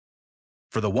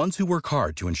For the ones who work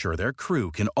hard to ensure their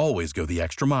crew can always go the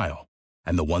extra mile,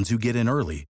 and the ones who get in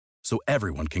early so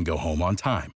everyone can go home on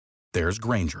time, there's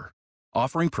Granger,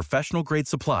 offering professional-grade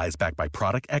supplies backed by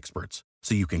product experts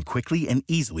so you can quickly and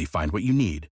easily find what you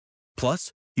need.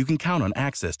 Plus, you can count on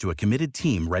access to a committed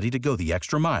team ready to go the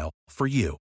extra mile for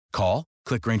you. Call,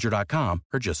 click Granger.com,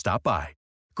 or just stop by.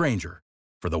 Granger,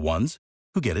 for the ones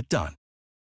who get it done.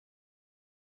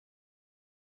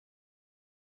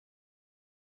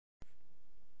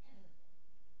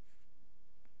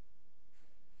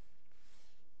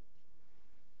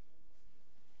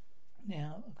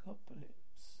 Now,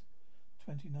 Apocalypse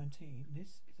 2019. This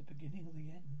is the beginning of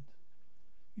the end.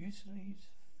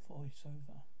 Usually's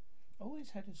voiceover.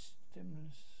 Always had a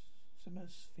similar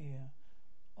sphere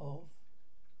of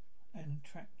and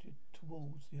attracted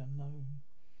towards the unknown.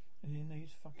 And in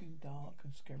these fucking dark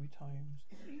and scary times,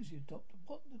 it's easy to adopt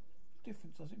what the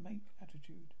difference does it make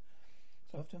attitude.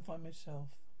 So I often find myself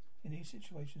in these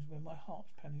situations where my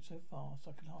heart's pounding so fast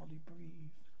I can hardly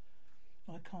breathe.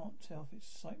 I can't tell if it's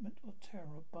excitement or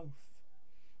terror or both.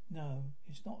 No,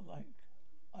 it's not like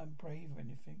I'm brave or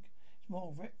anything. It's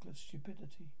more reckless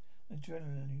stupidity,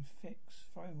 adrenaline fix,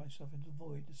 throwing myself into the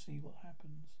void to see what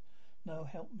happens. No,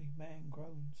 help me, man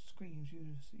groans, screams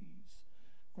Ulysses,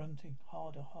 grunting,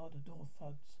 harder, door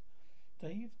thuds.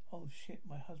 Dave? Oh shit,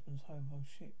 my husband's home, oh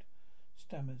shit.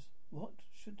 Stammers, what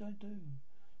should I do?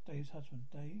 Dave's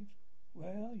husband, Dave?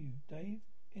 Where are you? Dave?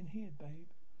 In here, babe.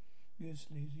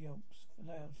 Ulysses yelps,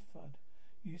 loud thud.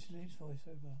 Ulysses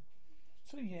voiceover.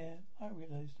 So yeah, I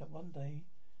realised that one day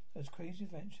those crazy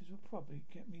adventures would probably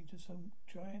get me into some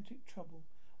gigantic trouble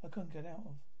I couldn't get out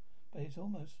of. But it's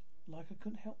almost like I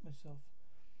couldn't help myself.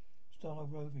 Star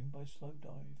roving by slow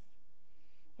dive.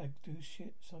 I do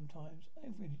shit sometimes. I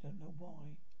really don't know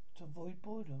why. To avoid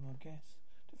boredom, I guess.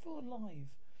 To feel alive.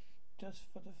 Just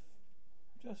for the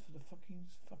fuck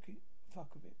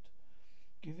of it.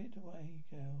 Give it away,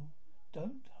 girl.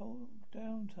 Don't hold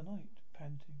down tonight,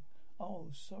 panting.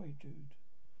 Oh, sorry, dude.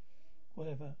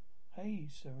 Whatever. Hey,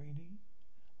 Serene.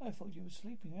 I thought you were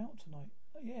sleeping out tonight.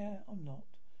 Yeah, I'm not.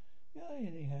 Yeah,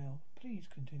 anyhow. Please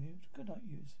continue. Good night,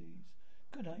 Ulysses.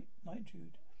 Good night,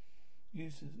 Jude.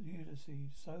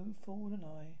 Ulysses. So, Ford and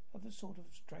I have a sort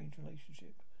of strange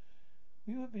relationship.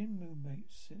 We have been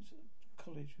roommates since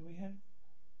college. We had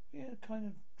kind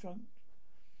of drunk,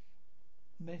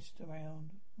 messed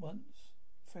around once,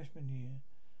 freshman year.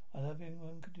 I love him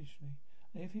unconditionally.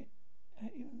 And if he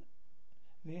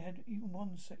had even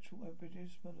one sexual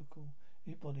abuse medical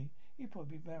in his body, he'd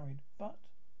probably be married. But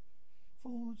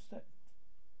Ford's that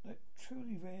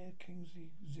truly rare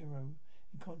Kingsley Zero,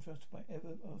 in contrast to my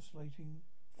ever oscillating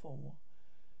 4,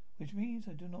 which means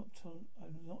I'm not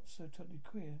so totally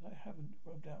queer that I haven't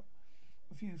rubbed out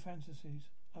a few fantasies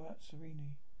about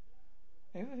Serene.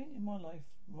 Everything in my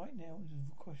life right now is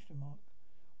a question mark,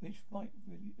 which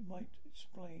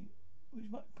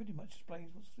pretty much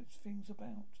explains what this thing's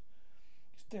about.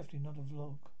 It's definitely not a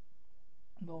vlog,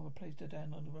 nor a place to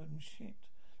download the road and shit.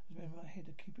 It's been in my head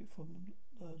to keep it from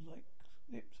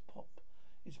lips pop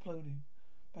exploding.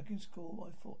 Back in school,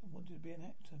 I thought I wanted to be an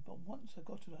actor, but once I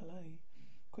got to LA,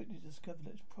 quickly discovered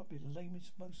that it's probably the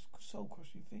lamest, most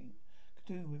soul-crushing thing I could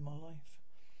do with my life.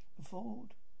 The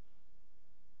Ford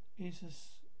is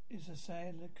a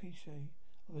sad cliche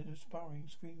of an aspiring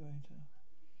screenwriter,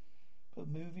 but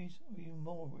movies are even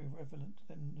more irrelevant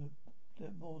than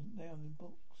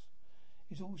books.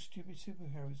 It's all stupid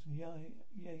superheroes and yay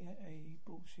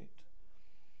bullshit.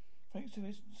 Thanks to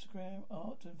Instagram,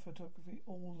 art and photography,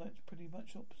 all that's pretty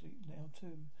much obsolete now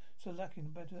too, so lacking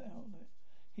a better outlet.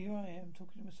 Here I am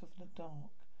talking to myself in the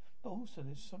dark, but also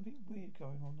there's something weird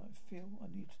going on that I feel I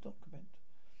need to document.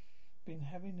 Been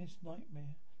having this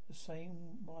nightmare, the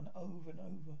same one over and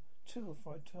over, 2 or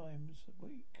 5 times a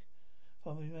week.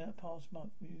 For the past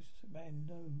month, music man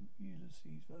no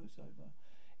Ulysses voiceover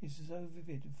is so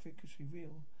vivid and freakishly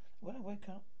real. When I wake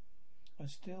up, I'm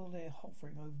still there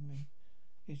hovering over me.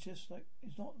 It's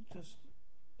not just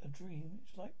a dream.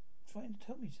 It's like trying to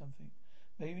tell me something.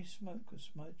 Maybe smoke a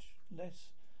smudge,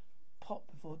 less pop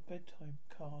before bedtime,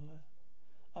 Carla.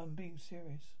 I'm being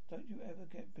serious. Don't you ever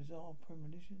get bizarre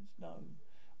premonitions? No.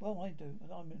 Well, I do,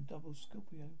 and I'm in double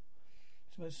Scorpio.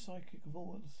 It's the most psychic of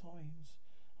all the signs.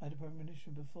 I had a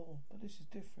premonition before, but this is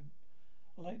different.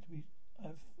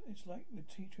 It's like we're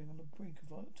teetering on the brink of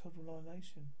total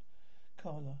annihilation.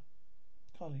 Carly.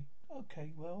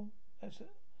 Okay, well, that's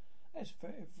for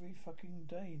every fucking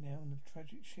day now in the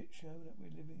tragic shit show that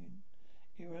we're living in.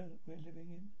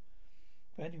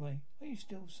 But anyway, are you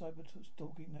still cyber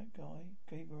stalking that guy,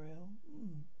 Gabriel?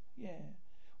 Yeah.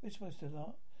 We're supposed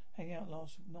to hang out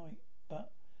last night,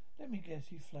 but let me guess,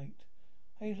 he flaked.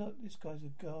 Hey, look, this guy's a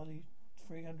girly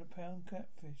 300-pound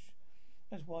catfish.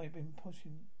 That's why I've been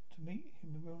pushing to meet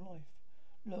him in real life.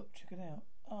 Look, check it out.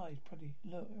 Ah, he's pretty.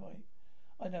 Look, right.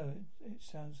 I know it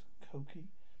sounds cokey,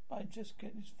 but I just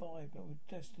get this vibe that we're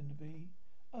destined to be.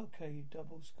 Okay,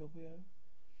 double Scorpio.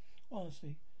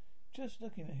 Honestly, just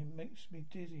looking at him makes me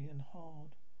dizzy and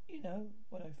hard. You know,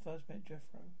 when I first met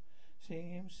Jeffro,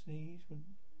 seeing him sneeze would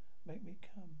make me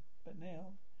come. But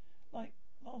now, like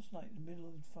last night in the middle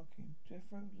of the fucking,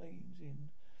 Jeffro leans in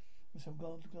for some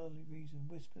godly reason,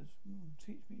 whispers,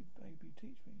 teach me, baby,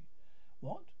 teach me.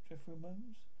 What? Jeffro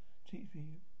moans. Teach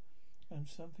me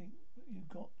something you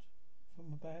got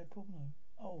from a bad porno.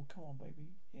 Oh, come on,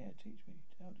 baby. Yeah, teach me.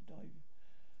 How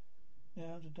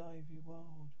to dive you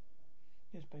wild.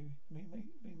 Yes, baby. Make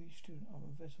me student. I'm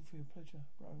a vessel for your pleasure.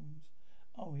 Groans.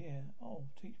 Oh, yeah. Oh,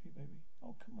 teach me, baby.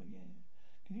 Oh, come on, yeah.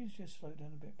 Can you just slow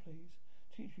down a bit, please?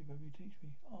 Teach me, baby, teach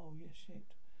me. Oh, yes,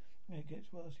 shit. When it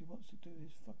gets worse, he wants to do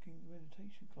this fucking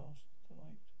meditation class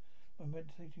tonight. My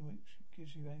meditating week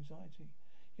gives you anxiety.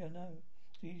 Yeah, no.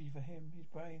 It's easy for him. His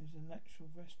brain is a natural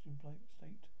resting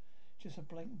state. Just a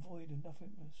blank void of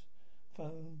nothingness.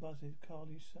 Phone buzzes.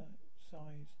 Carly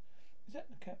sighs. Is that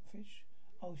the catfish?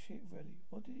 Oh shit, really?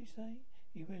 What did he say?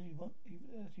 He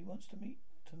wants to meet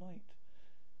tonight.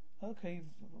 Okay,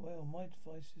 well, my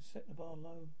advice is set the bar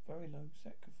low, very low.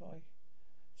 Sacrifice.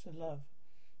 So love.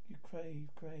 You crave.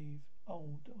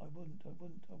 Oh, I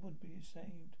wouldn't be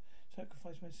ashamed.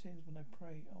 Sacrifice my sins when I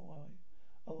pray.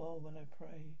 When I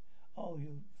pray. Oh,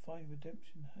 you'll find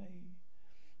redemption. Hey.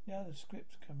 Now the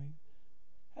script's coming.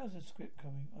 How's the script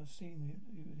coming? I've seen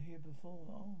you here before.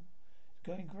 Oh, it's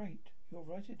going great. You'll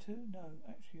write it too? No,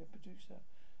 actually, a producer.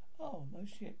 Oh, no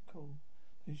shit. Cool.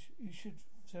 You should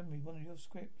send me one of your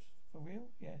scripts. For real?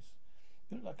 Yes.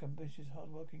 You look like an ambitious,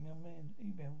 hard-working young man.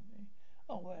 Email me.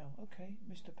 Oh, wow. Okay,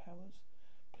 Mr. Powers.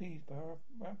 Please,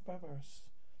 Barbaros.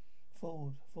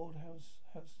 Ford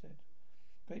Housestead.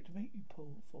 Great to meet you,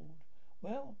 Paul Ford.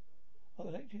 Well,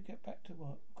 I'll let you get back to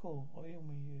work. Cool. I'll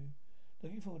email you.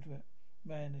 Looking forward to it.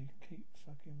 Man, they keep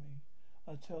fucking me.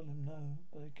 I tell them no,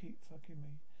 but they keep fucking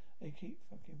me. They keep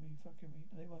fucking me,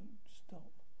 and they won't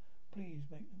stop. Please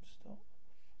make them stop.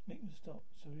 Make them stop.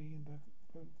 Serene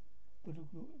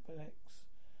Belex.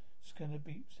 Scanner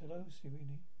beeps. Hello,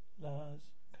 Serene. Lars.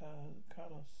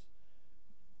 Carlos.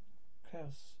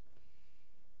 Klaus.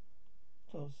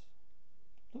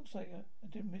 Looks like I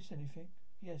didn't miss anything.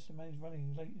 Yes, the man's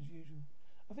running late as usual.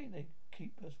 I think they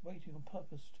keep us waiting on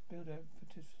purpose to build our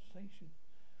participation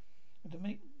and to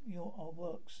make our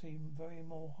work seem very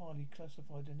more highly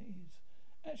classified than it is.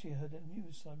 Actually, I heard that a new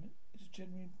assignment is a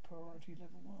genuine priority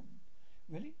level 1.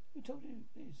 Really? Who told you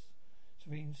this?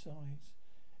 Serene sighs.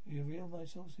 If you reveal my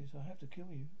sources, I have to kill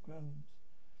you. Groans.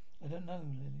 I don't know,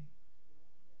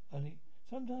 Lily.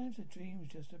 Sometimes a dream is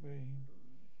just a dream.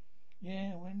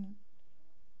 Yeah,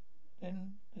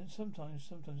 then sometimes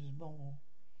it's more.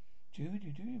 Jude,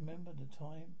 do you remember the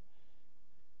time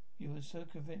you were so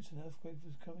convinced an earthquake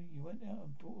was coming, you went out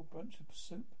and brought a bunch of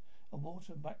soup and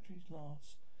water and batteries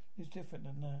last? It's different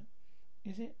than that.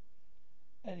 Is it?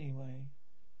 Anyway,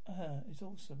 it's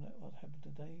awesome that what happened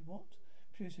today. What?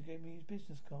 Producer gave me his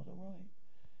business card, alright.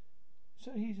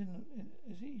 So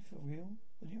is he for real?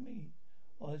 What do you mean?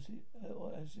 Or as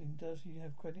in, does he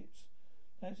have credits?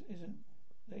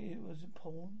 It wasn't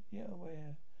porn? Yeah,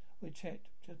 aware. We're checked.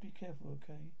 Just be careful,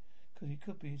 okay? Because he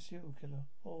could be a serial killer.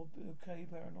 Or, okay,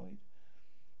 paranoid.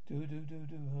 Do,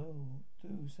 oh,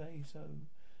 do say so.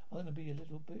 I'm going to be a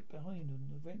little bit behind on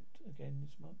the rent again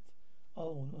this month.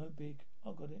 Oh, no big.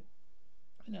 I got it.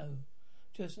 I know.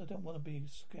 Just, I don't want to be a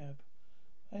scab.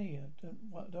 Hey,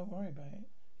 don't worry about it.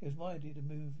 It was my idea to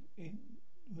move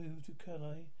to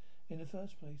Calais in the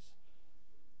first place.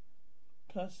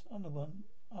 Plus, I'm the one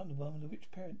with the rich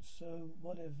parents, so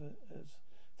whatever. As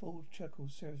Ford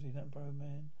chuckles, seriously, that bro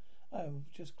man. I'm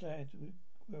just glad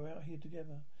we're out here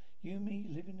together. You and me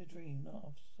living the dream,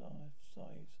 not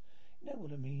sighs. You know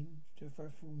what I mean?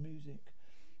 Referral music.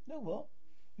 Know what?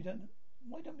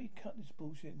 Why don't we cut this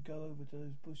bullshit and go over to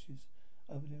those bushes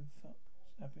over there and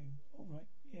snapping? Alright,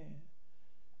 yeah.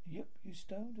 Yep, you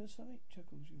stoned or something?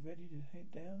 Chuckles, you ready to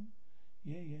head down?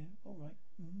 Yeah, alright.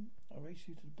 I'll race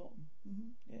you to the bottom.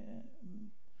 Yeah.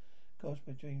 Gosh,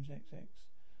 my James XX.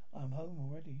 I'm home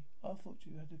already. I thought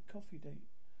you had a coffee date.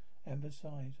 And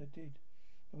besides, I did.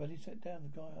 But when he sat down, the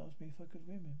guy asked me if I could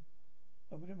rim him.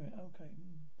 Oh, rim him? Okay.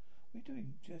 What are you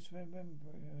doing? Just remembering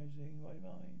my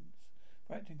minds.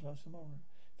 For acting class tomorrow.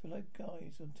 Feel like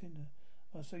guys on Tinder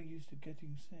are so used to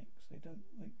getting sex, they don't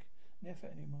make an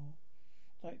effort anymore.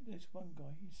 Like this one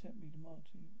guy, he sent me the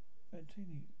martini age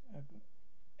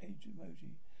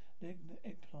emoji, the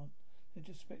eggplant, They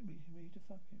just expect me to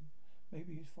fuck him.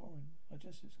 Maybe he's foreign. I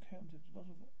just encountered a lot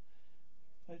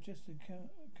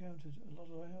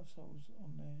of households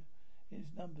on there.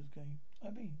 It's numbers game. I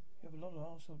mean, you have a lot of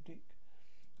arsehole dick.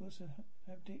 You also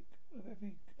have dick of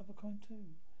every other kind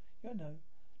too. Yeah, I know.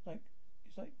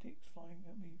 It's like dicks flying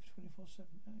at me 24/7.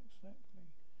 Exactly.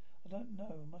 I don't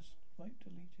know. I must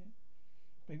delete it.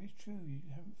 Maybe it's true. You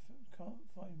can't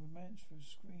find romance through a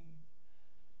screen.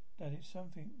 That is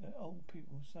something that old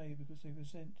people say because they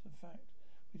resent the fact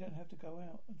we don't have to go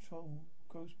out and troll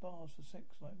gross bars for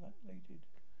sex like that they did.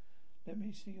 Let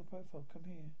me see your profile. Come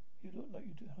here. You look like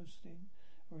you're hosting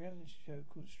a reality show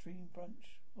called Stream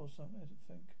Brunch or something, I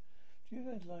think. Do you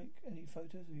ever any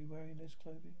photos of you wearing this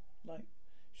clothing?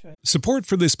 Support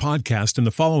for this podcast and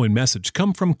the following message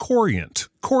come from Corient.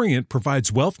 Corient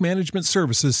provides wealth management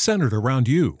services centered around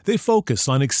you. They focus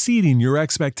on exceeding your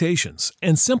expectations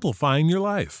and simplifying your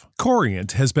life.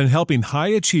 Corient has been helping high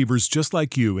achievers just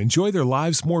like you enjoy their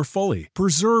lives more fully,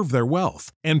 preserve their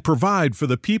wealth, and provide for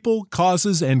the people,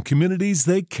 causes, and communities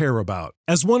they care about.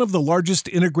 As one of the largest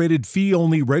integrated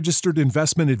fee-only registered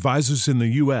investment advisors in the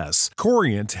U.S.,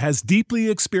 Corient has deeply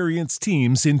experienced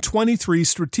teams in 23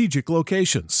 strategic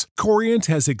locations. Corient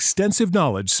has extensive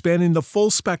knowledge spanning the full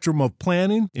spectrum of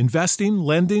planning, investing,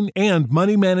 lending, and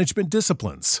money management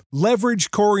disciplines.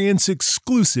 Leverage Corient's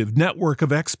exclusive network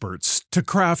of experts to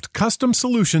craft custom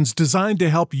solutions designed to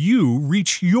help you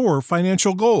reach your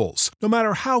financial goals, no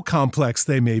matter how complex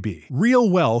they may be. Real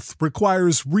wealth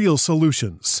requires real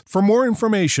solutions. For more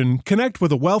information, connect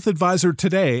with a wealth advisor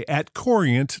today at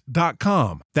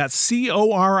Corient.com. That's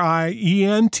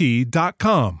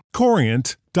Corient.com.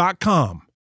 Corient.com.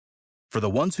 For the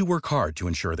ones who work hard to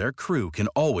ensure their crew can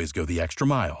always go the extra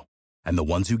mile, and the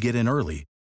ones who get in early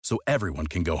so everyone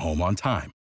can go home on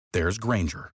time, there's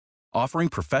Grainger, offering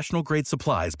professional-grade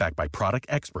supplies backed by product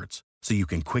experts so you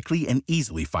can quickly and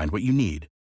easily find what you need.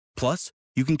 Plus,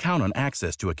 you can count on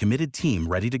access to a committed team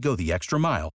ready to go the extra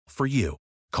mile for you.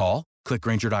 Call, click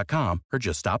Grainger.com, or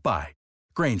just stop by.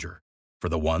 Grainger, for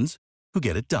the ones who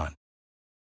get it done.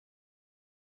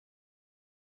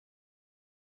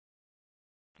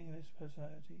 This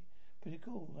personality. Pretty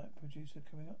cool, that producer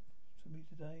coming up to me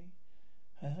today.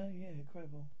 Yeah,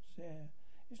 incredible. Yeah.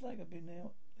 It's like I've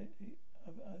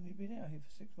only been out here for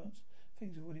 6 months.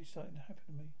 Things are really starting to happen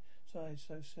to me. So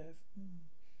Sev,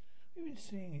 we've been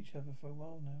seeing each other for a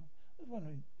while now. I was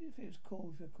wondering if it was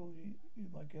cool if I called you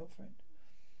my girlfriend.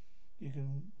 You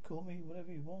can call me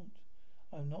whatever you want.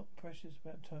 I'm not precious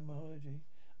about terminology.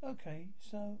 Okay,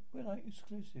 so we're like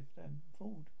exclusive then,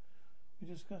 Ford. We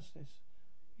discussed this.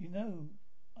 You know,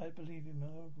 I believe in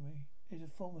monogamy. It's a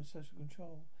form of social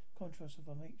control, contrast of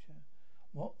our nature.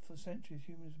 What, for centuries,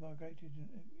 humans migrated in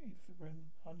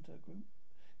Ephraim hunter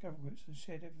gather groups and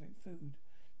shared everything: food,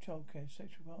 childcare,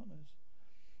 sexual partners.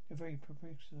 They're very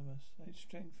promiscuous. They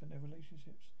strengthened their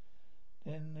relationships.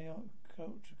 Then the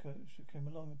culture came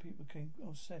along and people became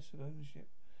obsessed with ownership,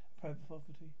 private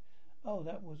property. Oh,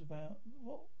 that was about,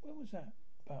 when was that?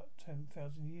 About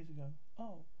 10,000 years ago.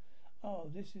 Oh,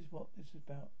 this is what this is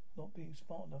about. Not being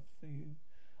smart enough for you.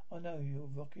 I know you're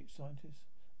a rocket scientist.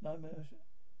 No, I'm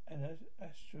an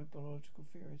astrobiological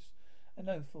theorist. I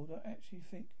know, Ford, I actually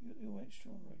think you're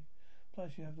extraordinary.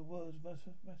 Plus you have the world's most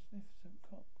magnificent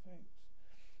cock. Thanks.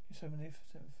 You're so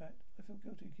magnificent, in fact. I feel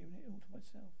guilty giving it all to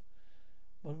myself.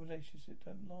 Modern relationships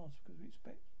don't last because we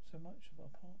expect so much of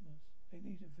our partners. They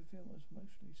need to fulfill us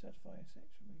emotionally, satisfy us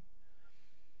sexually.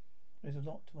 There's a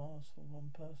lot to ask for one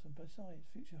person. Besides,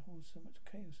 future holds so much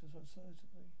chaos as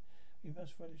uncertainty. We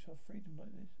must relish our freedom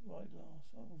like this while it lasts.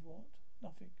 Oh, what?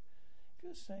 Nothing. If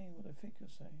you're saying what I think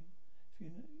you're saying, if you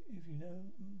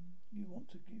want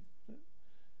to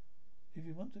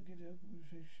give the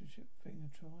relationship thing a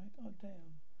try, I'm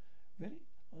down. Really?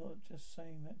 I'm not just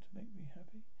saying that to make me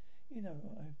happy. You know,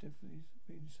 I have definitely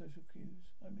been social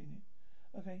cues. I mean it.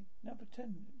 Okay, now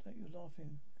pretend that you're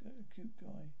laughing at a cute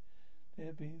guy.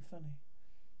 They're being funny.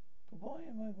 But why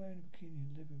am I wearing a bikini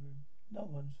in the living room? No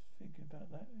one's thinking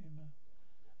about that,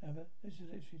 Amber. This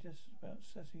is literally just about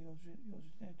assessing your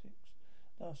genetics.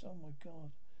 Oh my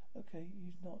God. Okay,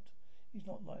 he's not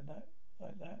like that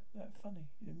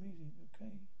funny. He's amusing,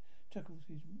 okay. Chuckles,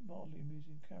 he's mildly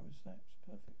amusing. Camera snaps,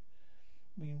 perfect.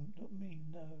 Look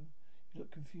mean, no. You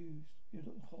look confused. You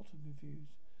look hot and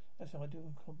confused. That's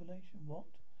ideal combination. What?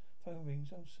 Phone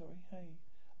rings. I'm sorry. Hey.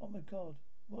 Oh my God.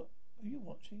 What? Are you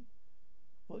watching?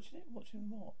 Watching it? Watching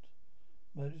what?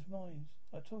 Murder's Minds.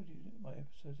 I told you that my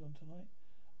episode's on tonight.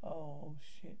 Oh,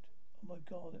 shit. Oh my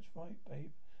God, that's right,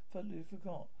 babe. Totally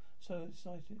forgot. So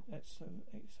excited. That's so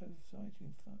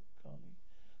exciting, Carly.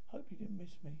 Hope you didn't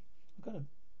miss me. I've got to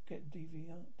get DVD.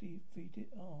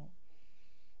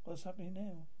 What's happening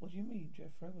now? What do you mean?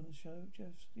 Jeff Rowe on the show?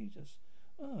 Jeff sees us.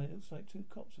 Oh, it looks like two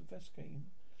cops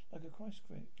investigating like a crime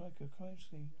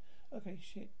scene. Okay,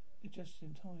 shit. It's just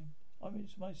in time.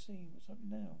 It's my scene. What's happening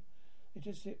now? It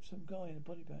just zipped some guy in a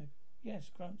body bag. Yes,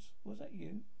 grunts. Was that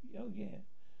you? Oh, yeah.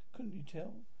 Couldn't you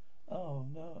tell? Oh,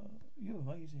 no. You're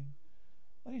amazing.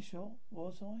 Are you sure?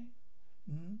 Was I?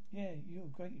 Yeah, you were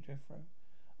great, Jeffro.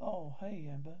 Oh, hey,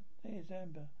 Amber. There's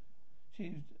Amber.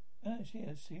 She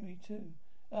has seen me too.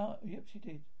 Yep, she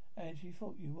did. And she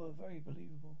thought you were very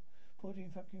believable.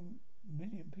 14 fucking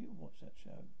million people watch that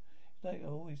show. It's like I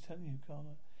always tell you,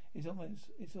 Carla.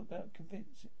 It's about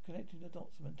connecting the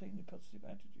dots and maintaining a positive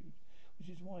attitude, which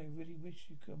is why I really wish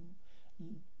you come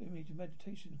with me to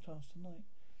meditation class tonight.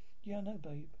 Yeah, I know,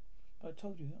 babe. But I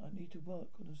told you I need to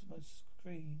work on my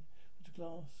screen for the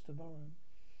class tomorrow.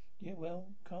 Yeah,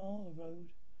 well, car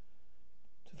road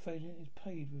to failing is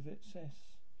paid with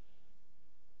excess.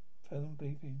 Phone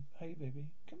beeping. Hey, baby,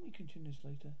 can we continue this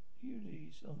later?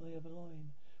 Julie's on the other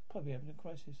line. Probably having a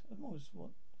crisis.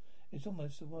 It's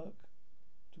almost to work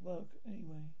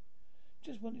anyway.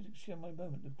 Just wanted to share my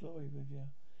moment of glory with you.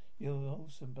 You're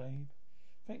awesome, babe.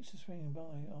 Thanks for swinging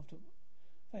by after.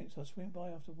 Thanks, I'll swing by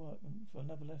after work for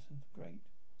another lesson. Great.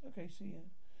 Okay, see ya.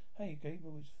 Hey,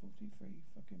 Gable is 43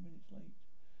 fucking minutes late.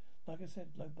 Like I said,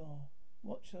 low bar.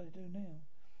 What should I do now?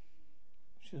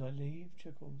 Should I leave?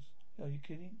 Chuckles. Are you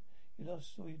kidding? You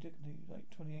lost all your dignity like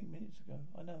 28 minutes ago.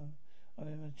 I know. I'm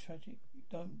in a tragic.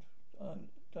 Don't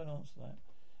answer that.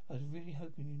 I was really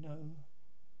hoping you know.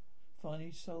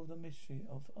 Finally solved the mystery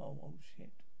of oh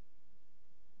shit.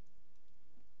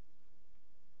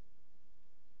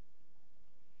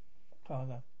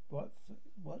 Father, what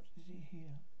is he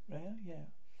here? Rare? Yeah.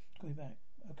 Going back.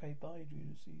 Okay, bye,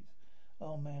 Ulysses.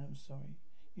 Oh man, I'm sorry.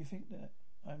 You think that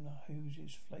I'm the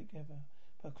hugest flake ever,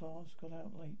 but class got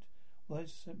out late.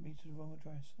 Words sent me to the wrong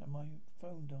address and my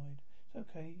phone died. It's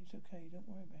okay, don't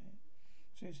worry about it.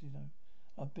 Seriously though,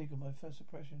 I'm big on my first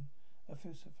impression. I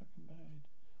feel so fucking bad.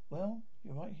 Well,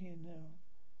 you're right here now.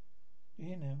 You're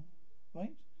here now,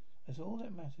 right? That's all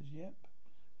that matters, yep.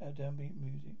 Our downbeat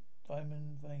music.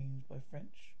 Diamond Veins by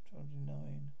French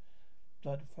 29.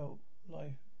 Blood felt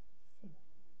life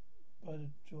by the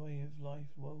joy of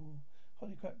life. Whoa.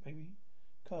 Holy crap, baby.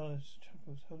 Carlos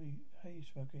chuckles. Hey,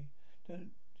 Smokey.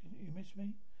 Didn't you miss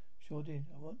me? Sure did.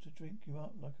 I want to drink you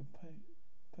up like a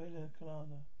pina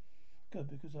colada. Good,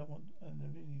 because I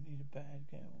really need a bad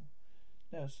gal.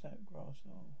 Loud slap grass.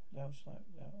 Loud slap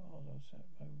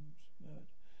bones. Nerd.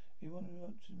 You want to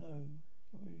know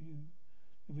will you?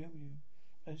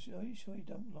 Are you sure you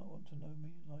don't want to know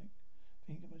me? Like,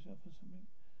 think of myself or something?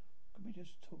 Can we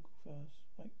just talk first?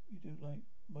 Like you do like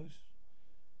most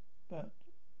about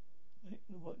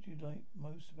what you like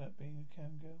most about being a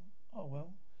cam girl? Oh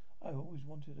well, I always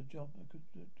wanted a job that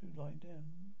could do lying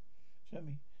down.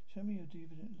 Show me your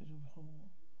deviant little hole.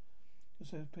 You're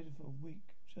so pitiful,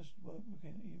 weak. Just looking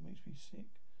at you makes me sick.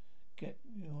 Get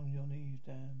you on your knees,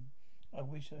 damn. I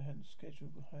wish I hadn't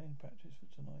scheduled hand practice for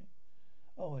tonight.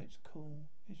 Oh, it's cool.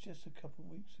 It's just a couple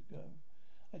of weeks ago.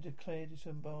 I declared this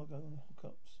embargo on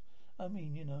hookups. I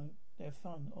mean, you know, they're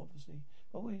fun, obviously,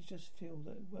 but I always just feel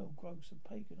that, well, gross and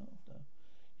pagan after.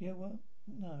 Yeah, well,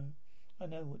 no, I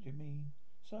know what you mean.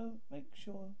 So make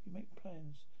sure you make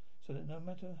plans so that no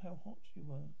matter how hot you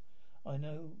were, I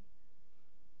know,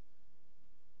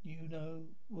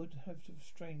 would have to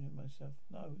restrain myself.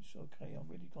 No, it's okay. I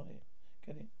really got it.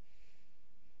 Get it?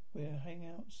 We'll hang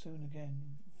out soon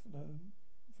again, though,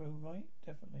 right?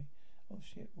 Definitely. Oh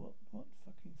shit! What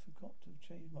fucking forgot to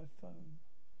change my phone?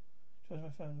 Charge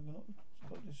my phone.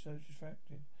 Got this so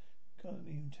distracted. Can't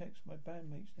even text my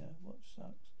bandmates now. What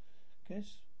sucks?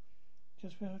 Guess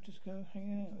we'll just go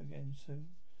hang out again soon.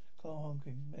 Car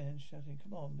honking, man shouting,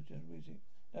 "Come on, the general music."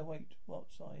 No, wait.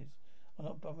 What size? I'm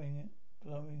not blowing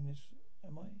this.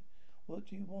 Am I? What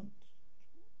do you want?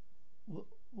 What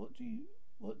do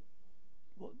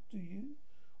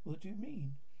you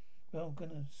mean? Well, I'm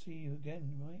gonna see you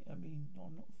again, right? I mean, no,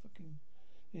 I'm not fucking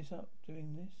this up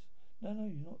doing this. No,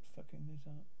 you're not fucking this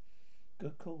up.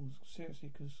 Good calls, seriously,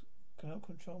 because cannot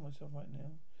control myself right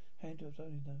now. Hand jobs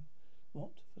only though.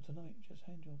 What? For tonight, just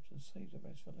hand jobs and save the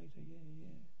rest for later.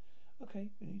 Yeah.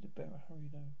 Okay, we need a better hurry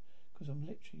though, because I'm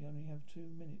literally only have 2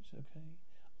 minutes, okay?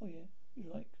 Oh yeah, you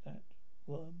like that.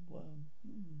 Worm.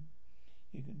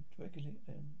 You can regulate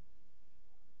them.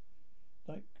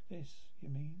 Like this, you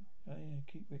mean? Oh yeah,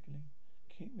 keep wiggling,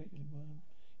 worm.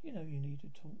 You know you need to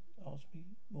talk. Ask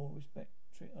me more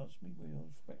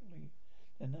respectfully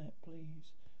than that,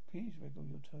 please. Please wiggle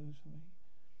your toes for me.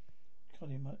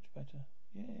 Can't hear much better.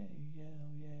 Yeah.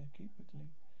 Keep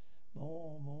wiggling.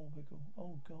 More wiggle.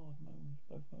 Oh God, moans,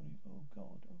 both moaning. Oh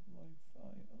God, oh my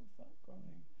thigh, oh fuck,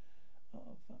 groaning.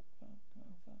 Oh fuck,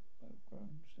 oh fuck, both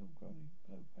groan, still groaning,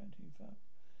 both panting, fuck.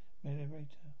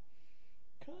 Narrator.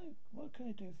 What can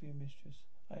I do for you, mistress?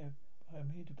 I am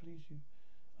here to please you.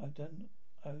 I'll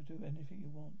do anything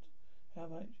you want. How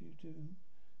about you do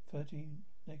 13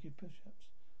 naked push-ups?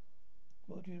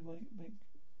 What do you make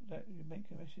that you make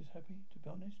your missus happy? To be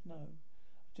honest, no. I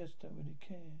just don't really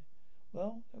care.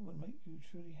 Well, that would make you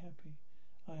truly happy.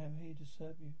 I am here to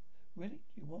serve you. Really?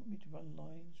 Do you want me to run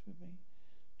lines with me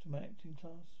to my acting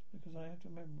class? Because I have to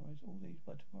memorize all these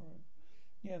by tomorrow.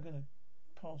 Yeah, I'm going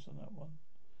to pass on that one.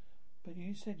 But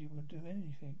you said you would do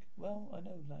anything. Well, I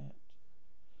know that.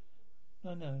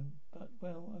 I know, but,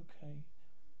 well, okay.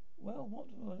 Well,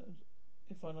 what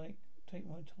if I, take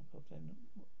my top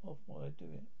off while I do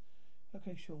it?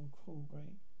 Okay, sure, cool,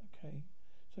 great, okay.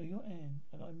 So you're Anne,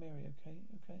 and I'm Mary, okay?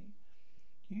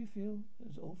 Do you feel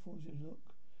as awful as you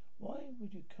look? Why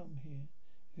would you come here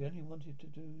if you only wanted to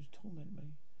do is torment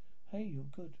me? Hey, you're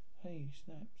good. Hey,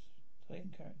 snaps. Same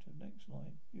character, next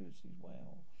line. Ulysses,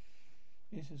 wow.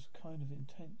 This is kind of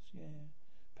intense, yeah.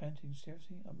 Panting,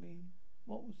 seriously? I mean,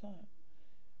 what was that?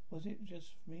 Was it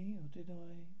just me, or did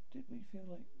we feel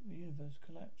like the universe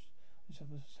collapsed? Let's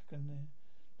have a second there.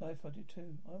 Life, I did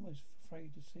too. I'm almost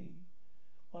afraid to see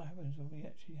what happens when we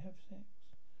actually have sex.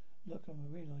 Look, I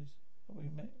realise that we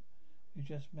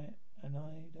just met, and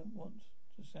I don't want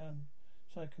to sound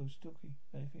psycho stalky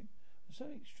or anything, but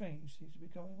something strange seems to be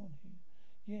going on here.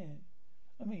 Yeah,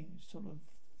 I mean, it sort of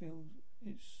feels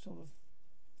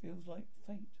like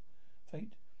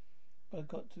fate. But I've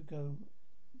got to go.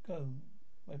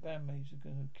 My bandmates are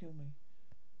going to kill me.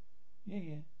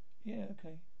 Yeah,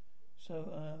 okay.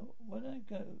 So, when I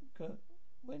go,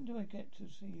 when do I get to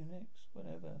see you next?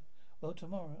 Whenever. Well,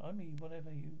 tomorrow. I mean,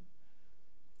 whenever you.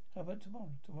 How about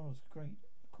tomorrow? Tomorrow's great.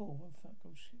 Cool. One fuck.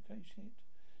 Oh shit.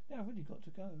 Now I really got to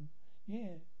go.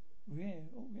 Yeah.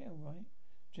 Oh yeah. Right.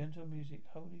 Gentle music.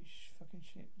 Holy fucking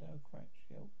shit. Loud crash.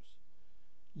 Helps.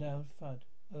 Loud thud.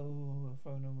 Oh,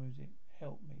 phone on music.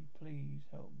 Help me. Please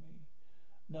help me.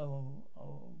 No.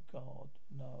 Oh God.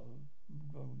 No.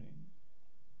 I'm groaning.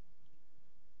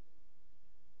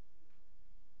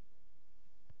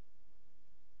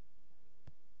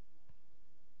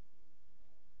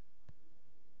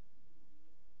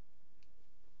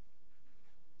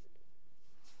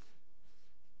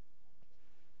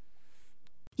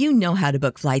 You know how to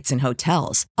book flights and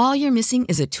hotels. All you're missing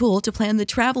is a tool to plan the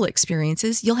travel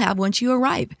experiences you'll have once you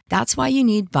arrive. That's why you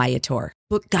need Viator.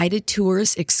 Book guided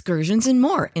tours, excursions, and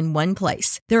more in one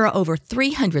place. There are over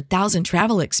 300,000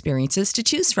 travel experiences to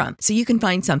choose from, so you can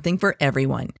find something for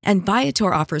everyone. And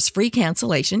Viator offers free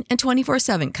cancellation and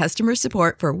 24/7 customer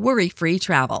support for worry-free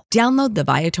travel. Download the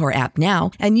Viator app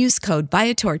now and use code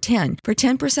Viator10 for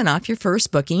 10% off your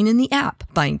first booking in the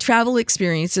app. Find travel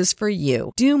experiences for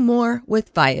you. Do more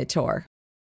with Viator.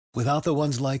 Without the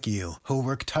ones like you, who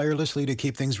work tirelessly to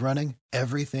keep things running,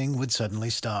 everything would suddenly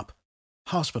stop.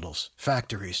 Hospitals,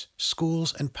 factories,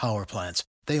 schools, and power plants,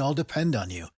 they all depend on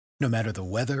you. No matter the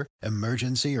weather,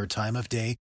 emergency, or time of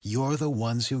day, you're the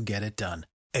ones who get it done.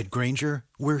 At Grainger,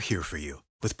 we're here for you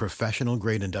with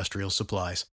professional-grade industrial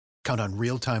supplies. Count on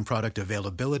real-time product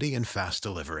availability and fast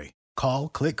delivery. Call,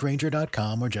 click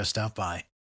Grainger.com, or just stop by.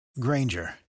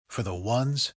 Grainger, for the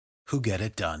ones who get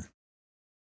it done.